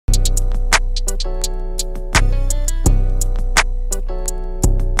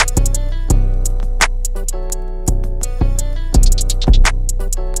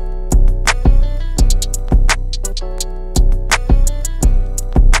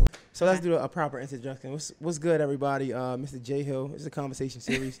So let's do a proper introduction. What's good, everybody? Mr. J Hill. It's a conversation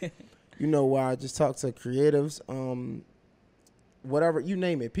series. You know, where I just talk to creatives, whatever, you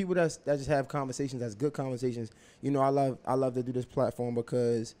name it. People that just have conversations, that's good conversations. You know, I love to do this platform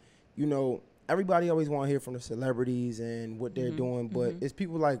because, you know, everybody always want to hear from the celebrities and what they're doing, but it's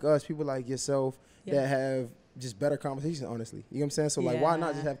people like us, people like yourself that have just better conversations, honestly. You know what I'm saying? So, like, why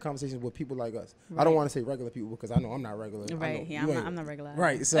not just have conversations with people like us? Right. I don't want to say regular people because I know I'm not regular. Right, I'm not regular.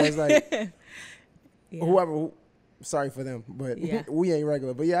 Right, so it's like, whoever, sorry for them, but we ain't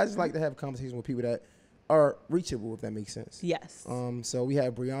regular. But, yeah, I just like to have conversations with people that are reachable, if that makes sense. Yes. So we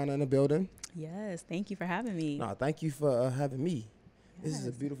have Briana in the building. Yes, thank you for having me. No, thank you for having me. Yes. This is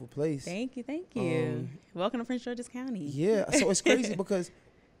a beautiful place. Thank you. Welcome to Prince George's County. Yeah, so it's crazy because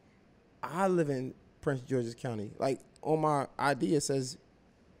I live in Prince George's County. Like, on my ID, it says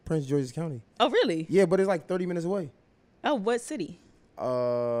Prince George's County. Oh, really? Yeah, but it's like 30 minutes away. Oh, what city?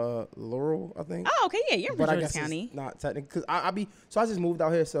 Laurel, I think. Oh, okay, yeah, you're in Prince George's County. It's not technically, because I just moved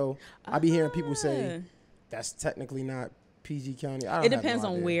out here, so I be hearing people say that's technically not PG County. It depends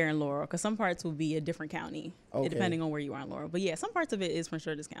on where in Laurel, because some parts will be a different county, depending on where you are in Laurel. But yeah, some parts of it is Prince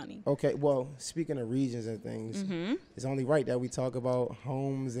George's County. Okay, well, speaking of regions and things, it's only right that we talk about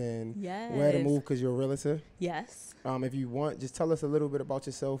homes and where to move because you're a realtor. Yes. If you want, just tell us a little bit about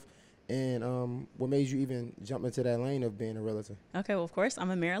yourself and what made you even jump into that lane of being a realtor. Okay, well, of course, I'm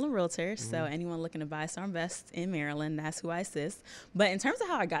a Maryland realtor, so anyone looking to buy or invest in Maryland, that's who I assist. But in terms of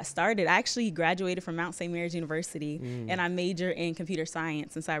how I got started, I actually graduated from Mount St. Mary's University, and I majored in computer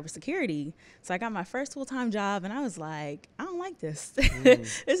science and cybersecurity. So I got my first full-time job, and I was like, I don't like this.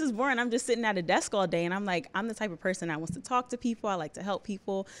 This is boring. I'm just sitting at a desk all day, and I'm like, I'm the type of person that wants to talk to people. I like to help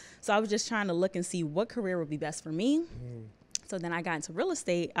people. So I was just trying to look and see what career would be best for me. So then I got into real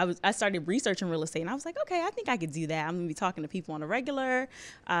estate. I started researching real estate, and I was like, okay, I think I could do that. I'm gonna be talking to people on a regular.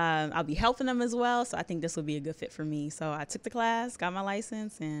 I'll be helping them as well. So I think this would be a good fit for me. So I took the class, got my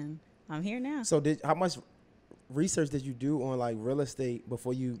license, and I'm here now. So how much research did you do on like real estate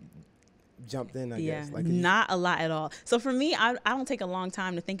before you jumped in, I guess? Like, not a lot at all. So for me, I don't take a long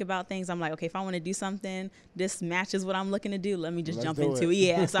time to think about things. I'm like, okay, if I want to do something, this matches what I'm looking to do, let me just jump into it.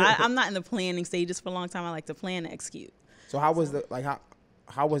 Yeah, so I'm not in the planning stages for a long time. I like to plan and execute. So how was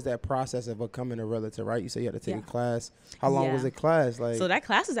how was that process of becoming a realtor, right? You said you had to take a class. How long was the class? Like, so that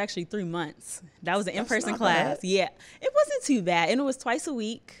class is actually 3 months. That was an in-person class. Bad. Yeah, it wasn't too bad. And it was twice a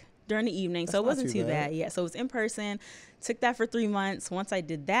week during the evening. So it wasn't too bad. Yeah, so it was in person. Took that for 3 months. Once I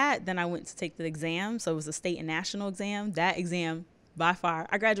did that, then I went to take the exam. So it was a state and national exam. That exam, by far,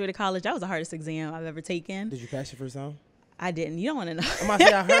 I graduated college. That was the hardest exam I've ever taken. Did you pass your first time? I didn't. You don't want to know. I'm about to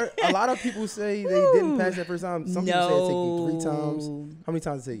say, I heard a lot of people say they didn't pass that first time. Some people say it took you 3 times. How many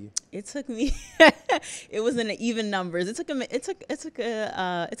times did it take you? It took me. It was in the even numbers. It took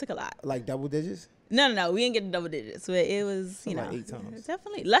a lot. Like double digits? No. We didn't get to double digits. But it was, so like 8 times.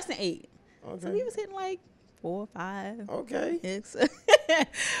 Definitely less than 8. Okay. So he was hitting like 4 or 5. Okay. 6.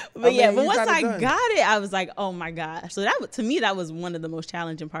 But once I got it, I was like, oh my gosh. So to me, that was one of the most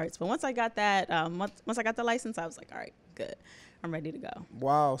challenging parts. But once I got that, once I got the license, I was like, all right, good. I'm ready to go.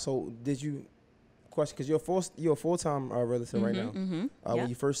 Wow. So did you, question, because you're a full-time realtor right now. When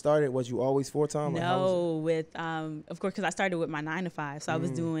you first started, was you always full-time? No, of course, because I started with my 9 to 5. So I was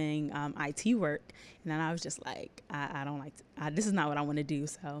doing IT work. And then I was just like, I don't like this is not what I want to do.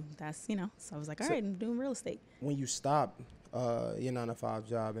 So that's, so I was like, all right, I'm doing real estate. When you stop your 9 to 5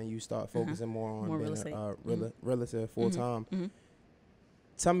 job and you start focusing more on being a realtor full-time,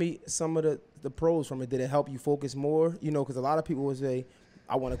 tell me some of the pros from it. Did it help you focus more? Because a lot of people would say,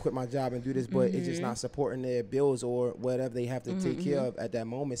 I want to quit my job and do this, but it's just not supporting their bills or whatever they have to take care of at that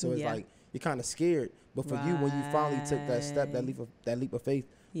moment. So it's like you're kind of scared. But for you, when you finally took that step, that leap of faith,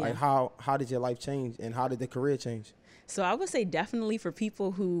 like how did your life change and how did the career change? So I would say definitely for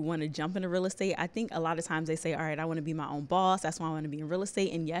people who want to jump into real estate, I think a lot of times they say, all right, I want to be my own boss. That's why I want to be in real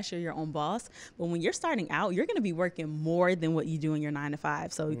estate. And yes, you're your own boss. But when you're starting out, you're going to be working more than what you do in your 9 to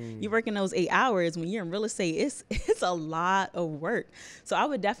 5. So you're working those 8 hours. When you're in real estate, it's a lot of work. So I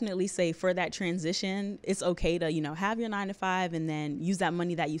would definitely say for that transition, it's okay to, have your 9 to 5 and then use that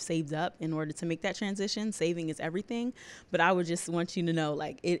money that you saved up in order to make that transition. Saving is everything. But I would just want you to know,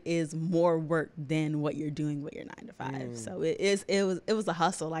 like, it is more work than what you're doing with your 9 to 5. So it was a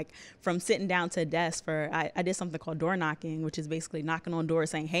hustle, like from sitting down to a desk I did something called door knocking, which is basically knocking on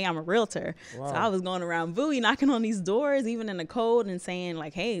doors saying, hey, I'm a realtor. Wow. So I was going around Bowie knocking on these doors, even in the code, and saying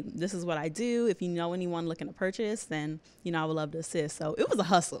like, hey, this is what I do. If you know anyone looking to purchase, then, I would love to assist. So it was a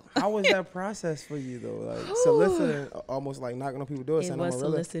hustle. How was that process for you though? Like soliciting, almost like knocking on people's doors saying I'm a realtor.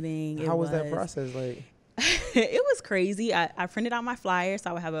 Soliciting. How was that process like? It was crazy. I printed out my flyer. So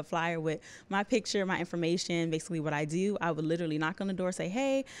I would have a flyer with my picture, my information, basically what I do. I would literally knock on the door, say,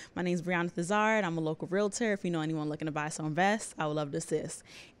 hey, my name's Briana Thezard. I'm a local realtor. If you know anyone looking to buy or invest, I would love to assist.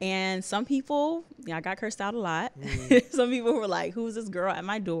 And some people, I got cursed out a lot. Some people were like, who's this girl at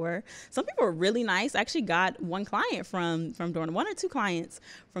my door? Some people were really nice. I actually got one client from door, one or two clients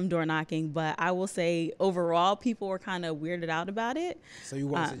from door knocking. But I will say overall, people were kind of weirded out about it. So you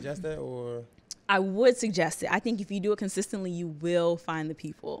want to suggest that, or? I would suggest it. I think if you do it consistently, you will find the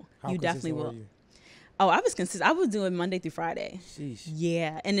people. How you definitely will. You? Oh, I was consistent. I was doing Monday through Friday. Sheesh.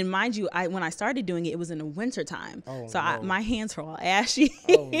 Yeah. And then mind you, when I started doing it, it was in the winter time. Oh, so no. my hands were all ashy.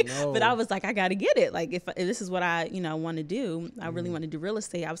 Oh, no. But I was like, I got to get it. Like if this is what I, want to do, I really want to do real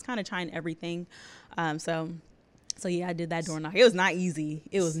estate. I was kind of trying everything. So yeah, I did that door knock. It was not easy.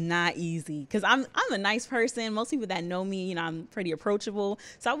 It was not easy because I'm a nice person. Most people that know me, I'm pretty approachable.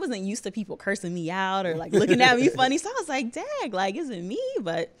 So I wasn't used to people cursing me out or like looking at me funny. So I was like, dang, like, is it me?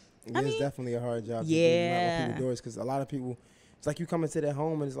 But I mean, it's definitely a hard job to yeah. do people doors because a lot of people, it's like you come into their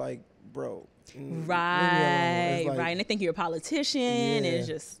home and it's like, bro. Right, like, right. And they think you're a politician. Yeah. And it's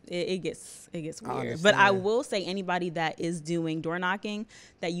just, it gets weird. But I will say anybody that is doing door knocking,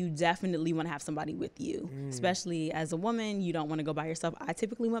 that you definitely want to have somebody with you, especially as a woman. You don't want to go by yourself. I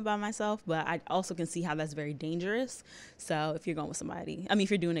typically went by myself, but I also can see how that's very dangerous. So if you're going with somebody, if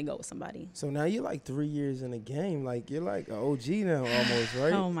you're doing it, go with somebody. So now you're like 3 years in the game. Like you're like an OG now almost,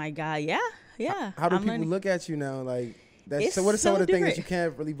 right? Oh my God. Yeah. Yeah. How do people look at you now? Like, so what are some of the things that you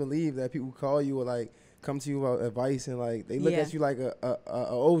can't really believe that people call you or like come to you about advice and like they look at you like a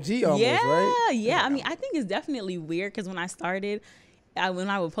OG almost, right? Yeah. I think it's definitely weird because when I started, when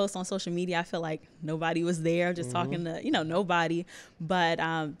I would post on social media, I feel like nobody was there, just talking to, nobody. But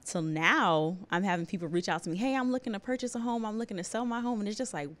till now, I'm having people reach out to me, hey, I'm looking to purchase a home. I'm looking to sell my home. And it's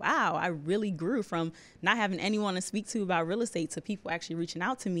just like, wow, I really grew from not having anyone to speak to about real estate to people actually reaching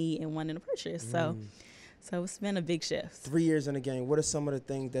out to me and wanting to purchase. So it's been a big shift. 3 years in the game. What are some of the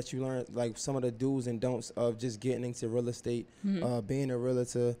things that you learned, like some of the do's and don'ts of just getting into real estate, being a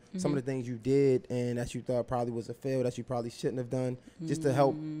realtor, some of the things you did and that you thought probably was a fail that you probably shouldn't have done just to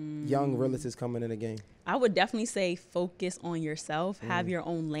help young realtors coming in the game? I would definitely say focus on yourself, have your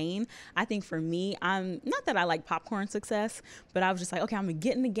own lane. I think for me, I'm not that I like popcorn success, but I was just like, okay, I'm gonna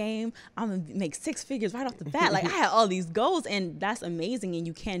get in the game. I'm gonna make 6 figures right off the bat. Like I had all these goals and that's amazing and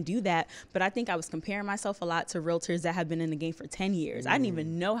you can do that. But I think I was comparing myself a lot to realtors that have been in the game for 10 years. I didn't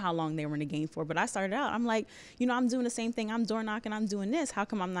even know how long they were in the game for, but I started out, I'm like, I'm doing the same thing. I'm door knocking, I'm doing this. How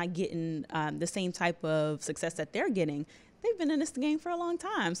come I'm not getting the same type of success that they're getting? They've been in this game for a long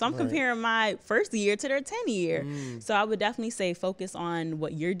time. So I'm comparing my first year to their 10 year. So I would definitely say focus on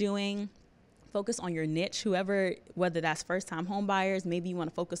what you're doing. Focus on your niche, whether that's first time home buyers, maybe you want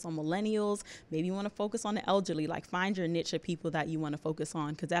to focus on millennials, maybe you want to focus on the elderly, like find your niche of people that you want to focus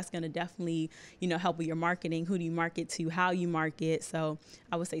on because that's going to definitely, help with your marketing. Who do you market to, how you market. So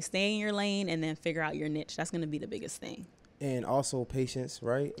I would say stay in your lane and then figure out your niche. That's going to be the biggest thing. And also patience,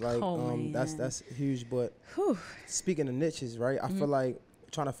 right? Like that's huge. But speaking of niches, right? I feel like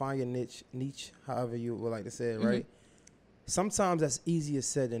trying to find your niche, however you would like to say it, right? Sometimes that's easier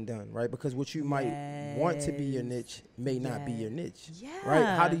said than done, right? Because what you might want to be your niche may not be your niche, right?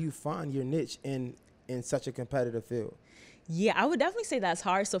 How do you find your niche in such a competitive field? Yeah, I would definitely say that's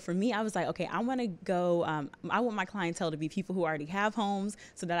hard. So for me, I was like, okay, I want to go, I want my clientele to be people who already have homes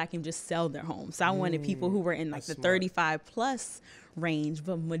so that I can just sell their homes. So I wanted people who were in like the 35 plus range,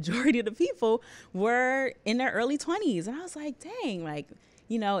 but majority of the people were in their early 20s. And I was like, dang, like,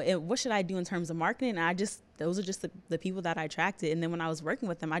 what should I do in terms of marketing? And those are just the people that I attracted. And then when I was working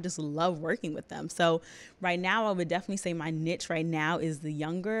with them, I just love working with them. So right now, I would definitely say my niche right now is the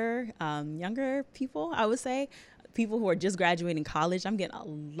younger people, I would say. People who are just graduating college. I'm getting a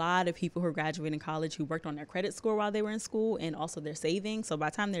lot of people who are graduating college who worked on their credit score while they were in school and also their savings. So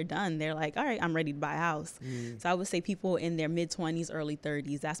by the time they're done, they're like, all right, I'm ready to buy a house. So I would say people in their mid-20s, early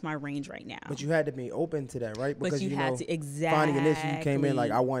 30s. That's my range right now. But you had to be open to that, right? Because you had to, exactly. Finding a niche, you came in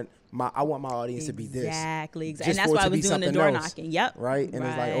like, I want my audience to be this. Exactly. And that's why I was doing the door knocking. Yep. Right? And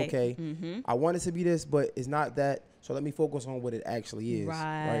it's like, okay, I want it to be this, but it's not that. So let me focus on what it actually is.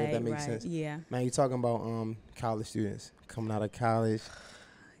 Right? If that makes sense. Yeah. Man, you're talking about college students coming out of college.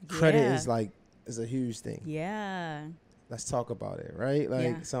 Credit is a huge thing. Yeah. Let's talk about it, right?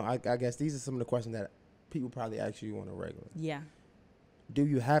 Like, so I guess these are some of the questions that people probably ask you on a regular. Yeah. Do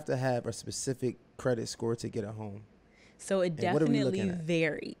you have to have a specific credit score to get a home? So it definitely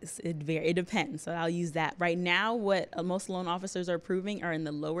varies. It depends. So I'll use that. Right now, what most loan officers are approving are in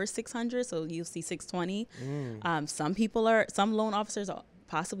the lower 600. So you'll see 620. Some loan officers are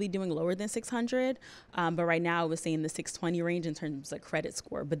possibly doing lower than 600. But right now I was saying the 620 range in terms of credit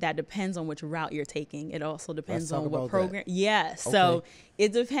score, but that depends on which route you're taking. It also depends on what program. Yeah. So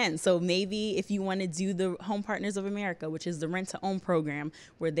it depends. So maybe if you want to do the Home Partners of America, which is the rent to own program,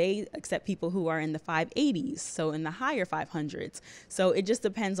 where they accept people who are in the 580s, so in the higher 500s. So it just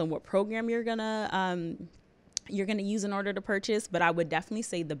depends on what program you're gonna use in order to purchase. But I would definitely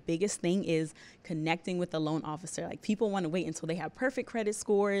say the biggest thing is connecting with the loan officer. Like, people want to wait until they have perfect credit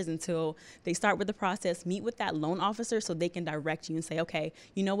scores, until they start with the process. Meet with that loan officer so they can direct you and say, okay,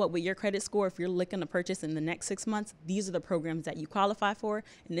 you know what, with your credit score, if you're looking to purchase in the next 6 months, these are the programs that you qualify for,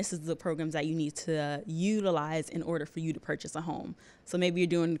 and this is the programs that you need to utilize in order for you to purchase a home. So maybe you're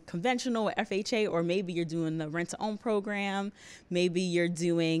doing conventional FHA, or maybe you're doing the rent to own program. Maybe you're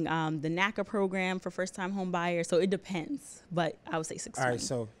doing the NACA program for first time home buyers. So it depends, but I would say 620. All right,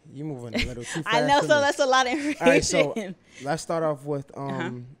 so you're moving a little too fast. I know, so that's a lot of information. All right, so let's start off with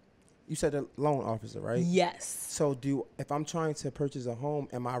you said the loan officer, right? Yes. So if I'm trying to purchase a home,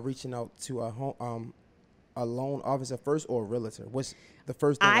 am I reaching out to a loan officer first, or a realtor? What's the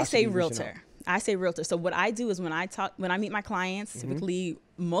first thing I say realtor. I say realtor. So what I do is when I meet my clients, typically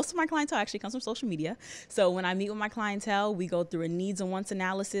most of my clientele actually comes from social media. So when I meet with my clientele, we go through a needs and wants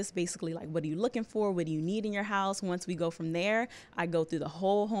analysis, basically like, what are you looking for? What do you need in your house? Once we go from there, I go through the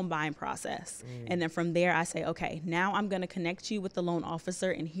whole home buying process. And then from there, I say, okay, now I'm going to connect you with the loan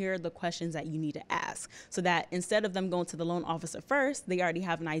officer, and here are the questions that you need to ask, so that instead of them going to the loan officer first, they already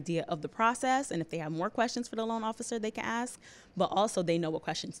have an idea of the process. And if they have more questions for the loan officer, they can ask, but also they know what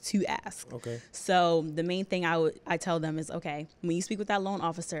questions to ask. Okay. So the main thing I tell them is, okay, when you speak with that loan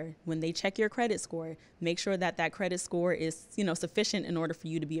officer, when they check your credit score, make sure that that credit score is, sufficient in order for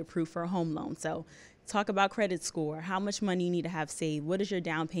you to be approved for a home loan. So talk about credit score, how much money you need to have saved, what does your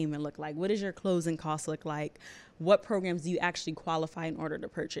down payment look like, what does your closing costs look like, what programs do you actually qualify in order to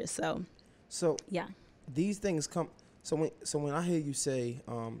purchase. So yeah, these things come. So when I hear you say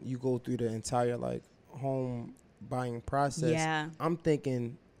you go through the entire home buying process, yeah, I'm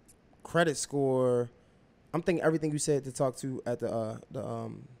thinking credit score. I'm thinking everything you said to talk to at the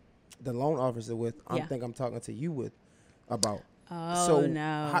loan officer with. I'm talking to you with about. Oh, so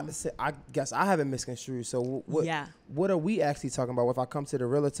no. I guess I haven't misconstrued. So what are we actually talking about? If I come to the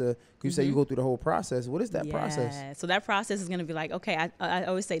realtor, you say you go through the whole process. What is that process? So that process is going to be like, okay, I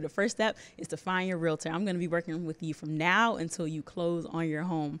always say the first step is to find your realtor. I'm going to be working with you from now until you close on your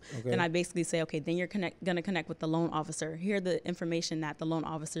home. Okay. Then I basically say, okay, then you're going to connect with the loan officer. Here's the information that the loan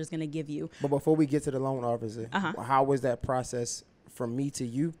officer is going to give you. But before we get to the loan officer, how was that process from me to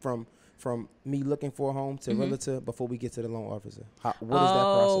you, from me looking for a home to realtor, before we get to the loan officer? What is that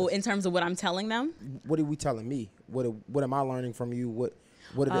process? Oh, in terms of what I'm telling them? What are we telling me? What am I learning from you?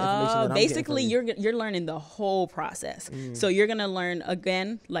 What are the information that I'm basically getting from you? you're learning the whole process. So you're going to learn,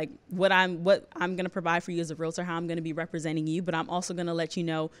 again, like what I'm going to provide for you as a realtor, how I'm going to be representing you, but I'm also going to let you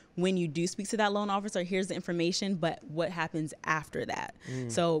know when you do speak to that loan officer, here's the information, but what happens after that.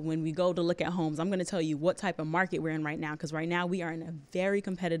 So when we go to look at homes, I'm going to tell you what type of market we're in right now, because right now we are in a very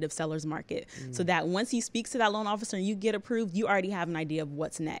competitive seller's market. So that once he speaks to that loan officer and you get approved, you already have an idea of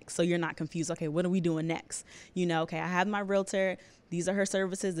what's next. So you're not confused. Okay, what are we doing next? Okay, I have my realtor. These are her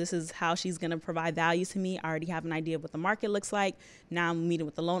services. This is how she's going to provide value to me. I already have an idea of what the market looks like. Now I'm meeting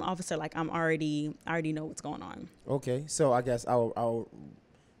with the loan officer. Like, I already know what's going on. Okay. So I guess I'll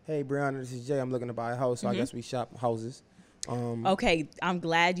hey, Briana, this is Jay. I'm looking to buy a house. So I guess we shop houses. Okay. I'm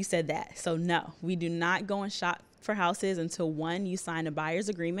glad you said that. So no, we do not go and shop for houses until you sign a buyer's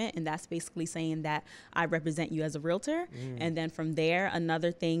agreement, and that's basically saying that I represent you as a realtor. And then from there,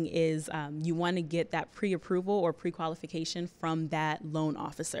 another thing is you want to get that pre-approval or pre-qualification from that loan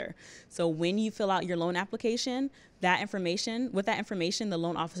officer. So when you fill out your loan application, with that information, the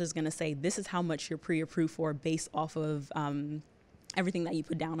loan officer is going to say, this is how much you're pre-approved for based off of everything that you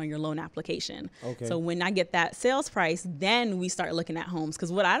put down on your loan application. Okay. So when I get that sales price, then we start looking at homes.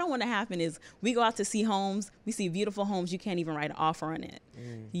 Because what I don't want to happen is we go out to see homes, we see beautiful homes, you can't even write an offer on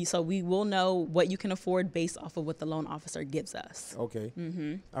it. So we will know what you can afford based off of what the loan officer gives us. Okay.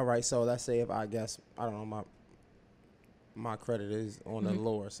 All right. So let's say if I don't know, my credit is on the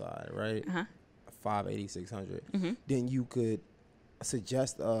lower side, right? 580, 600. Then you could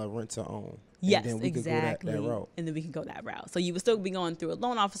suggest rent to own. Yes, and then we exactly. Could go that route. And then we can go that route. So you would still be going through a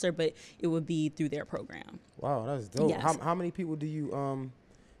loan officer, but it would be through their program. Wow, that's dope. Yes. How many people do you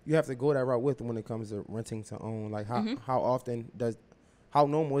have to go that route with when it comes to renting to own? Like how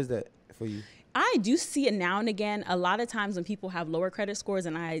normal is that for you? I do see it now and again. A lot of times when people have lower credit scores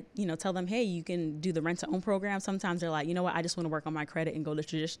and I, tell them, hey, you can do the rent to own program. Sometimes they're like, you know what, I just want to work on my credit and go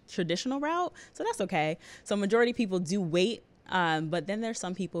the traditional route. So that's okay. So majority of people do wait But then there's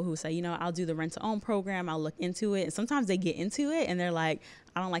some people who say, I'll do the rent to own program. I'll look into it. And sometimes they get into it and they're like,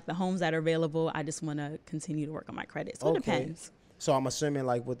 I don't like the homes that are available. I just want to continue to work on my credit. So it depends. So I'm assuming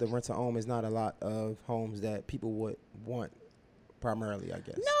like with the rent to own, is not a lot of homes that people would want primarily, I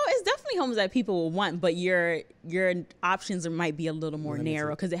guess. No, it's definitely homes that people will want, but your options might be a little more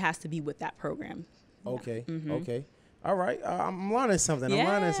narrow because it has to be with that program. Okay. Mm-hmm. Okay. All right. I'm learning something. Yeah, I'm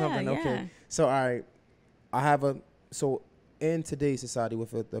learning something. Okay. yeah. So, all right. So in today's society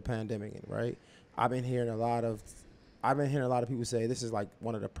with the pandemic, right? I've been hearing a lot of people say this is like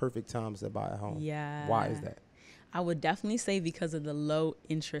one of the perfect times to buy a home. Yeah. Why is that? I would definitely say because of the low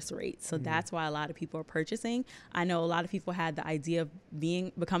interest rate. So that's why a lot of people are purchasing. I know a lot of people had the idea of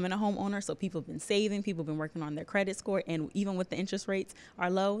becoming a homeowner. So people have been saving, people have been working on their credit score. And even with the interest rates are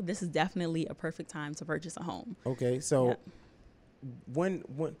low, this is definitely a perfect time to purchase a home. Okay. So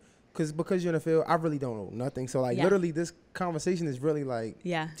because you're in the field, I really don't know nothing. So like literally this conversation is really like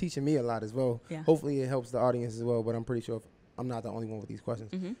teaching me a lot as well. Yeah. Hopefully it helps the audience as well, but I'm pretty sure I'm not the only one with these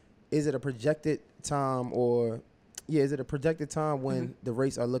questions. Mm-hmm. Is it a projected time when the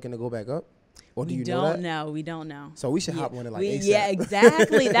rates are looking to go back up? Or do you know that? We don't know. So we should hop on it like ASAP. Yeah,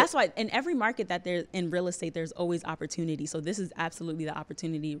 exactly. That's why in every market that there's in real estate, there's always opportunity. So this is absolutely the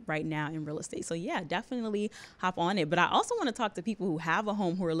opportunity right now in real estate. So yeah, definitely hop on it. But I also want to talk to people who have a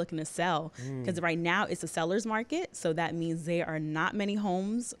home who are looking to sell, because right now it's a seller's market. So that means there are not many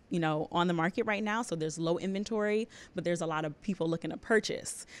homes, on the market right now. So there's low inventory, but there's a lot of people looking to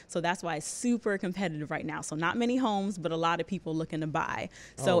purchase. So that's why it's super competitive right now. So not many homes, but a lot of people looking to buy.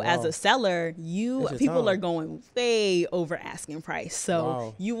 So as a seller, people are going way over asking price.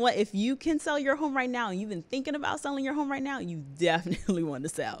 So if you can sell your home right now and you've been thinking about selling your home right now, you definitely want to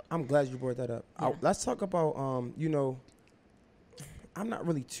sell. I'm glad you brought that up. Yeah. Let's talk about, I'm not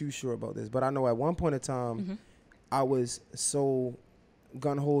really too sure about this, but I know at one point in time, I was so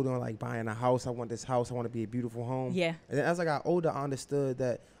gun-ho on like buying a house. I want this house. I want to be a beautiful home. Yeah. And then as I got older, I understood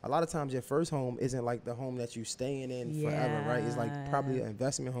that a lot of times your first home isn't like the home that you staying in forever, right? It's like probably an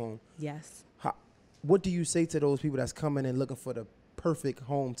investment home. Yes. What do you say to those people that's coming and looking for the perfect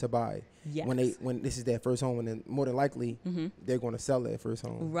home to buy when this is their first home, and then more than likely they're going to sell their first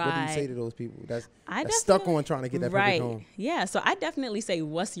home? Right. What do you say to those people that's stuck on trying to get that perfect home? Yeah. So I definitely say,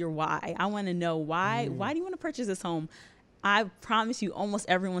 what's your why? I want to know why. Why do you want to purchase this home? I promise you, almost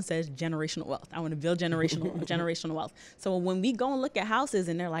everyone says generational wealth. I want to build generational wealth. So when we go and look at houses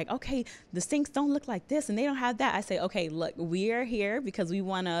and they're like, okay, the sinks don't look like this and they don't have that, I say, okay, look, we are here because we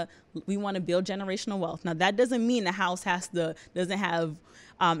want to build generational wealth. Now that doesn't mean the house doesn't have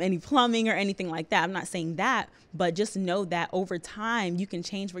any plumbing or anything like that. I'm not saying that, but just know that over time you can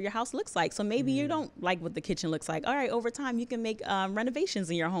change what your house looks like. So maybe you don't like what the kitchen looks like. All right, over time you can make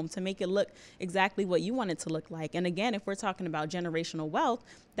renovations in your home to make it look exactly what you want it to look like. And again, if we're talking about generational wealth,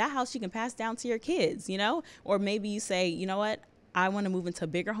 that house you can pass down to your kids, or maybe you say, you know what? I want to move into a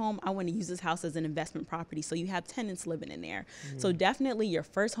bigger home. I want to use this house as an investment property. So you have tenants living in there. So definitely your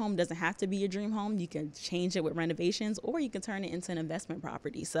first home doesn't have to be your dream home. You can change it with renovations, or you can turn it into an investment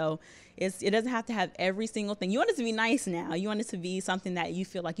property. So it doesn't have to have every single thing. You want it to be nice now. You want it to be something that you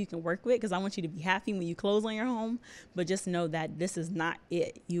feel like you can work with, because I want you to be happy when you close on your home. But just know that this is not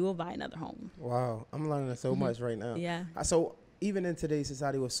it. You will buy another home. Wow. I'm learning so much right now. Yeah. So even in today's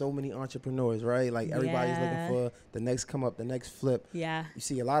society with so many entrepreneurs, right? Like everybody's looking for the next come up, the next flip. Yeah. You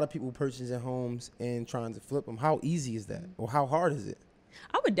see a lot of people purchasing homes and trying to flip them. How easy is that? Or how hard is it?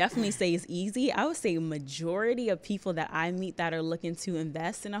 I would definitely say it's easy. I would say majority of people that I meet that are looking to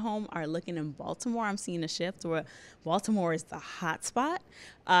invest in a home are looking in Baltimore. I'm seeing a shift where Baltimore is the hot spot.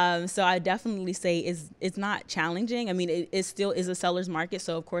 So I definitely say it's not challenging. I mean, it still is a seller's market.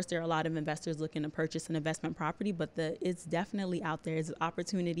 So of course there are a lot of investors looking to purchase an investment property, but it's definitely out there. It's an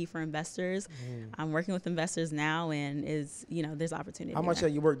opportunity for investors. I'm working with investors now, and there's opportunity. How much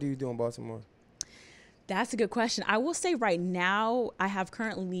of your work do you do in Baltimore? That's a good question. I will say right now, I have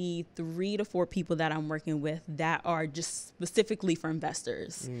currently 3 to 4 people that I'm working with that are just specifically for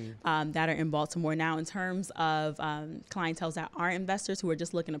investors that are in Baltimore. Now, in terms of clientele that are investors who are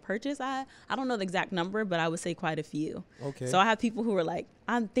just looking to purchase, I don't know the exact number, but I would say quite a few. Okay. So I have people who are like,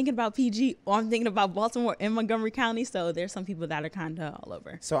 I'm thinking about PG, or I'm thinking about Baltimore and Montgomery County. So there's some people that are kind of all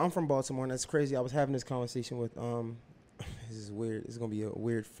over. So I'm from Baltimore, and that's crazy. I was having this conversation with this is weird. It's going to be a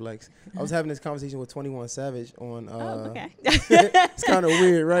weird flex. I was having this conversation with 21 Savage on... okay. It's kind of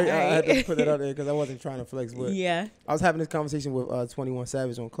weird, right? I had to put that out there because I wasn't trying to flex. But I was having this conversation with 21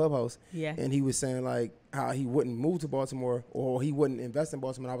 Savage on Clubhouse. Yeah. And he was saying, like, how he wouldn't move to Baltimore or he wouldn't invest in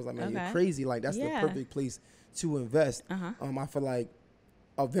Baltimore. And I was like, man, you're crazy. Like, that's the perfect place to invest. I feel like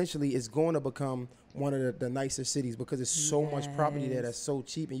eventually it's going to become one of the nicer cities because there's so much property there that's so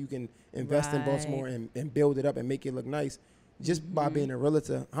cheap, and you can invest in Baltimore and build it up and make it look nice. Just by being a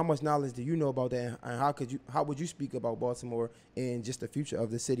realtor, how much knowledge do you know about that, and how would you speak about Baltimore and just the future of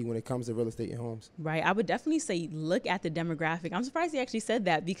the city when it comes to real estate and homes? Right. I would definitely say look at the demographic. I'm surprised he actually said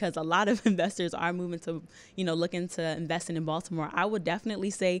that because a lot of investors are moving to, looking to investing in Baltimore. I would definitely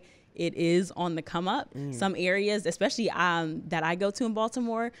say it is on the come up. Some areas, especially that I go to in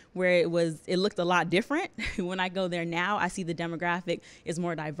Baltimore, where it looked a lot different. When I go there now, I see the demographic is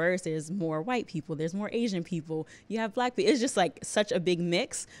more diverse. There's more white people. There's more Asian people. You have black people. It's just like such a big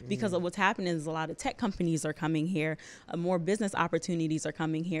mix because of what's happening is a lot of tech companies are coming here. More business opportunities are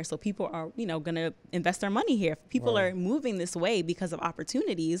coming here. So people are, going to invest their money here. If people are moving this way because of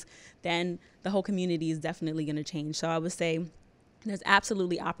opportunities, then the whole community is definitely going to change. So I would say there's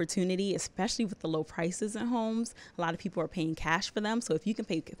absolutely opportunity, especially with the low prices in homes. A lot of people are paying cash for them. So if you can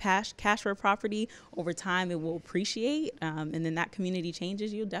pay cash for a property over time, it will appreciate. And then that community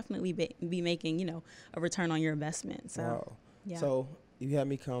changes, you'll definitely be making, a return on your investment. So, wow. Yeah. So you had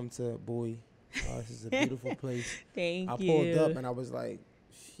me come to Bowie. This is a beautiful place. Thank you. I pulled up and I was like,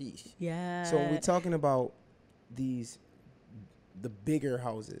 sheesh. Yeah. So we're talking about the bigger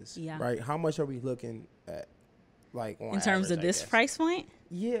houses, right? How much are we looking at? Like in terms of this price point?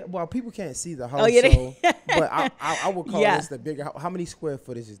 Yeah, well, people can't see the house, but I would call this the bigger house. How many square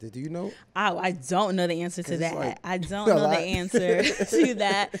footage is this? Do you know? Oh, I don't know the answer to that. Like, I don't know the answer to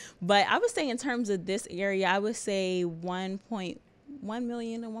that. But I would say in terms of this area, I would say 1.1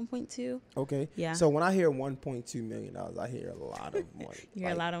 million or 1.2. Okay. Yeah. So when I hear $1.2 million, I hear a lot of money. You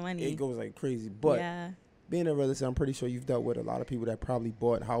hear a lot of money. It goes like crazy. But being a realtor, I'm pretty sure you've dealt with a lot of people that probably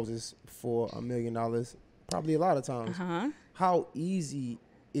bought houses for $1 million. Probably a lot of times. How easy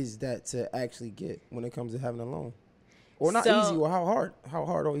is that to actually get when it comes to having a loan? Or not easy, or how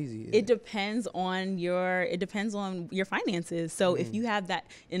hard or easy is it? It depends on your finances. So if you have that,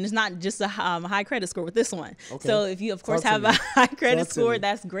 and it's not just a high credit score with this one. Okay. So if you, of course, have a high credit score,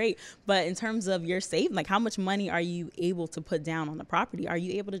 that's great. But in terms of your saving, like how much money are you able to put down on the property? Are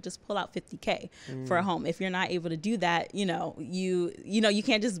you able to just pull out $50K for a home? If you're not able to do that, you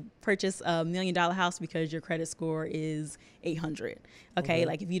can't just purchase $1 million house because your credit score is 800. Okay.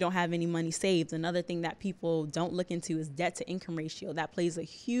 Like if you don't have any money saved, another thing that people don't look into is debt to income ratio. That plays a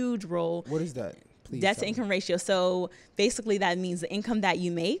huge role. What is that? Please debt to income ratio. So basically that means the income that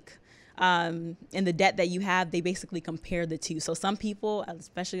you make and the debt that you have, they basically compare the two. So some people,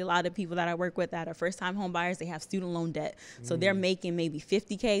 especially a lot of people that I work with that are first-time home buyers, they have student loan debt. So they're making maybe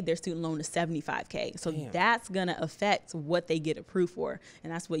 $50K, their student loan is $75K. So that's going to affect what they get approved for.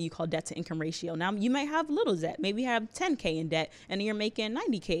 And that's what you call debt to income ratio. Now you might have little debt, maybe you have $10K in debt and you're making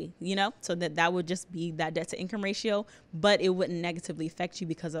 $90K, so that would just be that debt to income ratio, but it wouldn't negatively affect you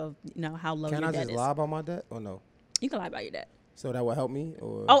because of, how low your debt is. Can I just lie about my debt or no? You can lie about your debt. So that will help me?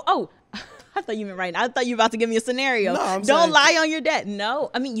 Or? Oh, I thought you meant right now. I thought you were about to give me a scenario. No, Don't lie on your debt.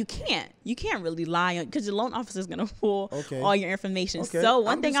 No, I mean, you can't. You can't really lie on, because your loan officer is going to pull all your information. Okay. So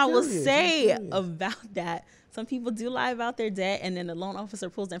one thing I will say about that, some people do lie about their debt, and then the loan officer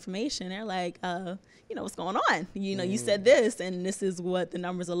pulls the information. They're like, what's going on? You said this, and this is what the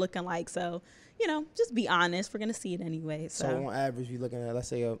numbers are looking like. So, just be honest. We're going to see it anyway. So on average, you're looking at, let's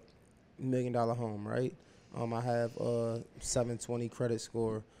say, $1 million home, right? I have a 720 credit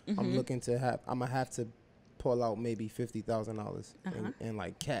score. I'm looking to I'm gonna have to pull out maybe $50,000 in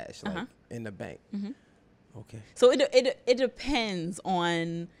like cash, like in the bank. Okay. So it depends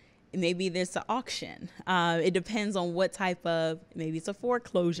on, maybe there's an auction. It depends on what type of, maybe it's a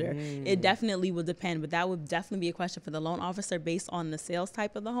foreclosure. It definitely will depend, but that would definitely be a question for the loan officer based on the sales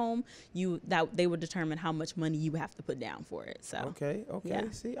type of the home. That they would determine how much money you have to put down for it. So okay. Yeah.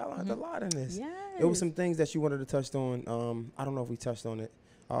 See, I learned a lot in this. Yes. It was some things that you wanted to touch on. I don't know if we touched on it.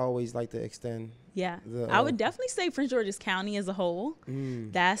 I always like to extend. Yeah, I would definitely say Prince George's County as a whole.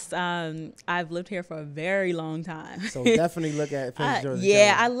 That's I've lived here for a very long time. So definitely look at Prince George's County.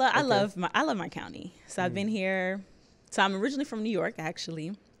 Yeah, I love my county. So I've been here. So I'm originally from New York,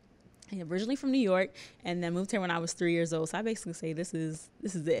 actually. Originally from New York, and then moved here when I was 3 years old. So I basically say this is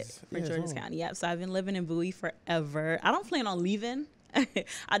it, Prince George's County. Yep. So I've been living in Bowie forever. I don't plan on leaving.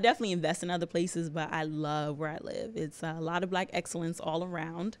 I definitely invest in other places, but I love where I live. It's a lot of Black excellence all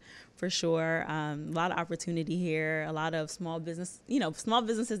around, for sure. A lot of opportunity here, a lot of small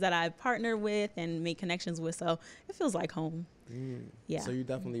businesses that I've partnered with and made connections with. So it feels like home. Yeah. So you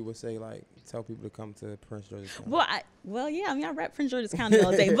definitely would say, like, tell people to come to Prince George's County. Well, yeah. I mean, I rep Prince George's County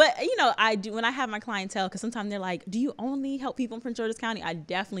all day, but you know, I do when I have my clientele, because sometimes they're like, "Do you only help people in Prince George's County?" I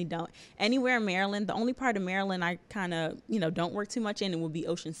definitely don't. Anywhere in Maryland, the only part of Maryland I kind of, don't work too much in, it will be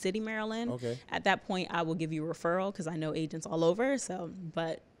Ocean City, Maryland. Okay. At that point, I will give you a referral because I know agents all over. So,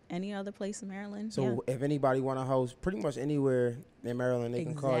 but any other place in Maryland. So if anybody want a house, pretty much anywhere in Maryland, they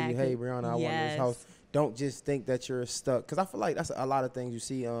can call you. Hey, Briana, I want this house. Don't just think that you're stuck, because I feel like that's a lot of things you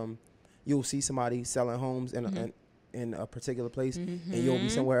see. You'll see somebody selling homes in a particular place, and you'll be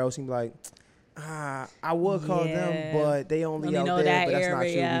somewhere else and be like, I would call them, but they only out there. But that's not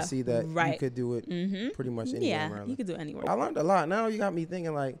true. We see that you could do it pretty much anywhere in Maryland. You could do it anywhere. I learned a lot. Now you got me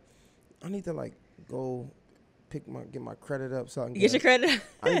thinking, like, I need to go get my credit up so I can get your credit.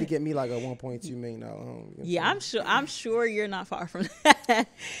 I need to get me like a $1.2 million home. Yeah, I'm sure you're not far from that,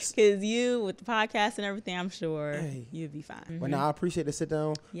 because you with the podcast and everything, I'm sure you'd be fine. But now I appreciate the sit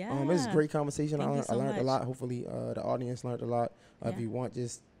down. Yeah, it was a great conversation. I learned a lot. Hopefully, the audience learned a lot. If you want,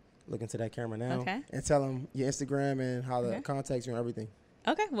 just look into that camera now and tell them your Instagram and how to contact you and everything.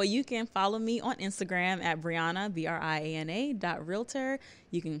 Okay, well, you can follow me on Instagram at Briana, BRIANA.realtor.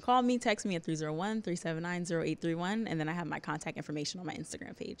 You can call me, text me at 301-379-0831, and then I have my contact information on my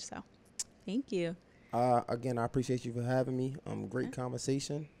Instagram page. So, thank you. Again, I appreciate you for having me. Great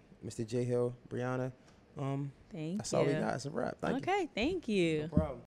conversation, Mr. J Hill, Briana. Thank you. That's all we got. It's a wrap. Thank you. Okay, thank you. No problem.